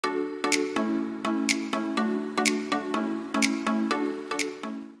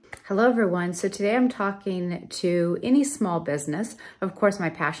Hello everyone. So today I'm talking to any small business. Of course, my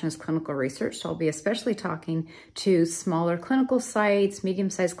passion is clinical research, so I'll be especially talking to smaller clinical sites,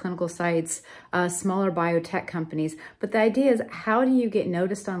 medium-sized clinical sites, smaller biotech companies. But the idea is, how do you get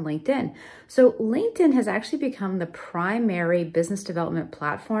noticed on LinkedIn? So LinkedIn has actually become the primary business development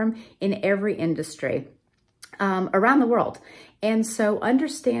platform in every industry around the world. And so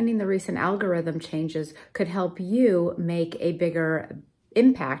understanding the recent algorithm changes could help you make a bigger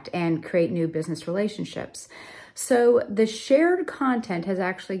impact and create new business relationships. So the shared content has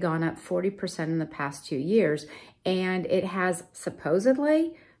actually gone up 40% in the past 2 years, and it has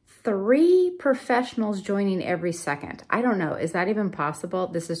supposedly 3 professionals joining every second. I don't know, is that even possible?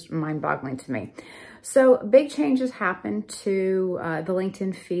 This is mind-boggling to me. So big changes happened to the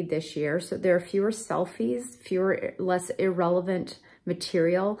LinkedIn feed this year. So there are fewer selfies, less irrelevant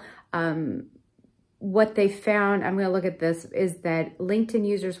material. What they found, I'm going to look at this, is that LinkedIn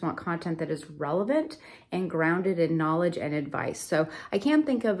users want content that is relevant and grounded in knowledge and advice. So I can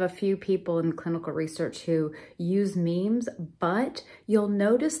think of a few people in clinical research who use memes, but you'll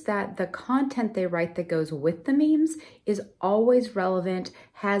notice that the content they write that goes with the memes is always relevant,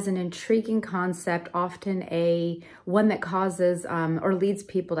 has an intriguing concept, often one that causes or leads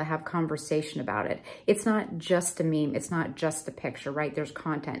people to have conversation about it. It's not just a meme. It's not just a picture, right? There's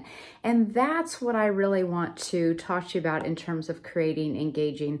content. And that's what I really want to talk to you about in terms of creating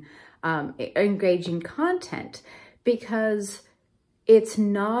engaging content, because it's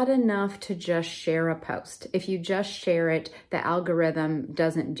not enough to just share a post. If you just share it, the algorithm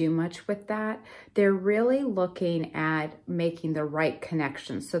doesn't do much with that. They're really looking at making the right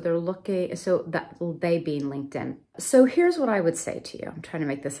connections. So they being LinkedIn. So here's what I would say to you. I'm trying to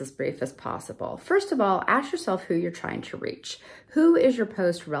make this as brief as possible. First of all, ask yourself who you're trying to reach. Who is your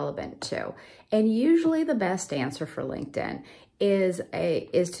post relevant to? And usually the best answer for LinkedIn is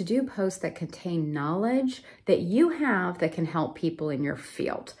to do posts that contain knowledge that you have that can help people in your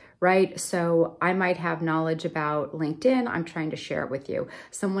field, right? So I might have knowledge about LinkedIn. I'm trying to share it with you.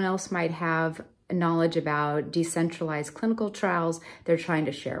 Someone else might have knowledge about decentralized clinical trials. They're trying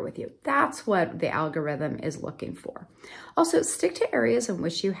to share with you. That's what the algorithm is looking for. Also, stick to areas in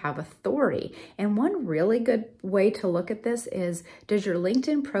which you have authority. And one really good way to look at this is, does your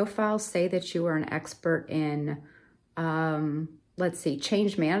LinkedIn profile say that you are an expert in let's see,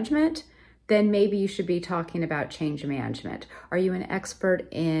 change management? Then maybe you should be talking about change management. Are you an expert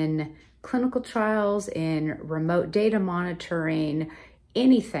in clinical trials, in remote data monitoring,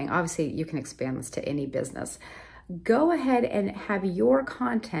 anything? Obviously, you can expand this to any business. Go ahead and have your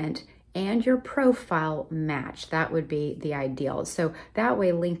content and your profile match. That would be the ideal. So that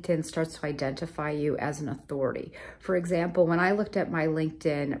way LinkedIn starts to identify you as an authority. For example, when I looked at my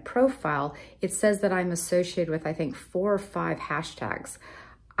LinkedIn profile, it says that I'm associated with, I think, 4 or 5 hashtags.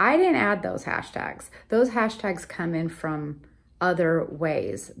 I didn't add those hashtags. Those hashtags come in from other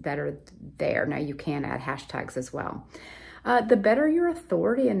ways that are there. Now you can add hashtags as well. The better your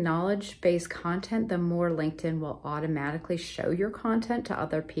authority and knowledge-based content, the more LinkedIn will automatically show your content to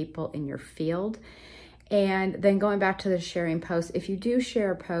other people in your field. And then going back to the sharing posts, if you do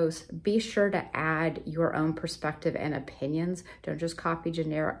share posts, be sure to add your own perspective and opinions. Don't just copy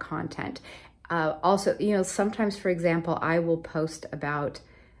generic content. Also, sometimes, for example, I will post about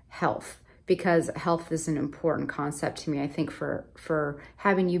health, because health is an important concept to me, I think, for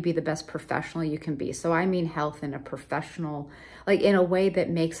having you be the best professional you can be. So I mean health in a professional, like in a way that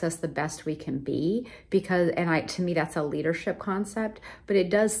makes us the best we can be, to me, that's a leadership concept, but it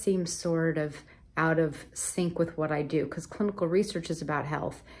does seem sort of out of sync with what I do, because clinical research is about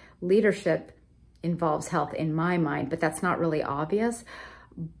health. Leadership involves health in my mind, but that's not really obvious.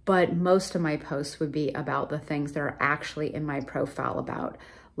 But most of my posts would be about the things that are actually in my profile, about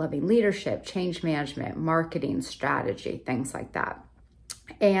loving leadership, change management, marketing, strategy, things like that.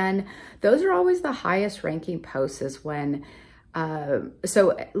 And those are always the highest ranking posts, is when,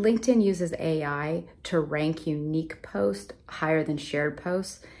 so LinkedIn uses AI to rank unique posts higher than shared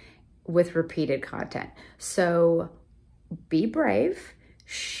posts with repeated content. So be brave,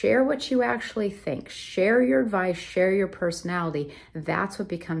 share what you actually think, share your advice, share your personality. That's what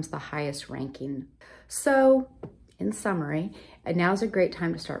becomes the highest ranking. So in summary, now's a great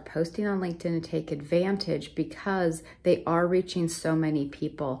time to start posting on LinkedIn and take advantage, because they are reaching so many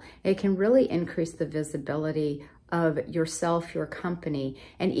people. It can really increase the visibility of yourself, your company,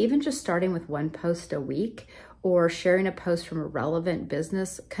 and even just starting with one post a week or sharing a post from a relevant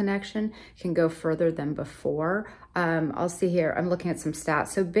business connection can go further than before. I'll see here, I'm looking at some stats.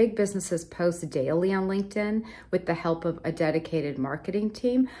 So big businesses post daily on LinkedIn with the help of a dedicated marketing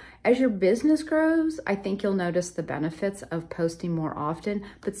team. As your business grows, I think you'll notice the benefits of posting more often,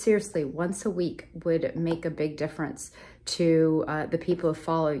 but seriously, once a week would make a big difference to the people who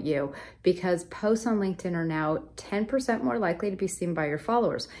follow you, because posts on LinkedIn are now 10% more likely to be seen by your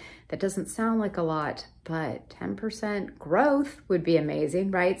followers. That doesn't sound like a lot, but 10% growth would be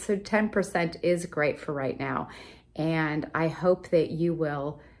amazing, right? So 10% is great for right now. And I hope that you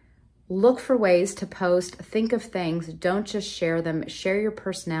will look for ways to post, think of things, don't just share them, share your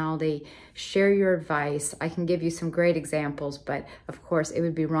personality, share your advice. I can give you some great examples, but of course it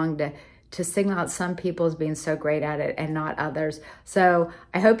would be wrong to single out some people as being so great at it and not others. So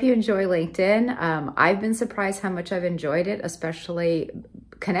I hope you enjoy LinkedIn. I've been surprised how much I've enjoyed it, especially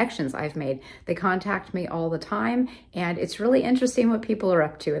connections I've made. They contact me all the time, and it's really interesting what people are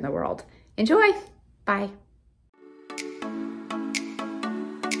up to in the world. Enjoy. Bye.